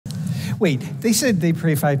Wait, they said they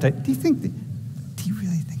pray 5 times. Do you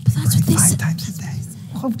really think they pray 5 times a day?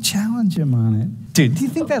 Well, challenge him on it. Dude, do you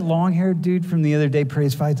think that long-haired dude from the other day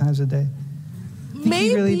prays 5 times a day? Maybe.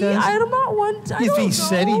 He really does? I'm not one. If he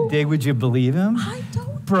said he did, would you believe him? I don't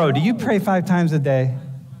know. Bro, do you pray 5 times a day?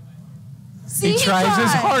 See, he tries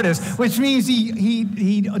his hardest, which means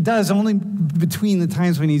he does only between the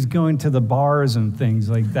times when he's going to the bars and things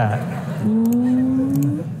like that.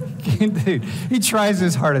 Dude, he tries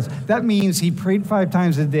his hardest. That means he prayed 5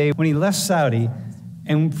 times a day when he left Saudi,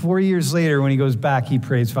 and 4 years later when he goes back, he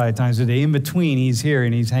prays 5 times a day. In between, he's here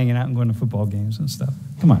and he's hanging out and going to football games and stuff.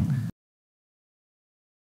 Come on.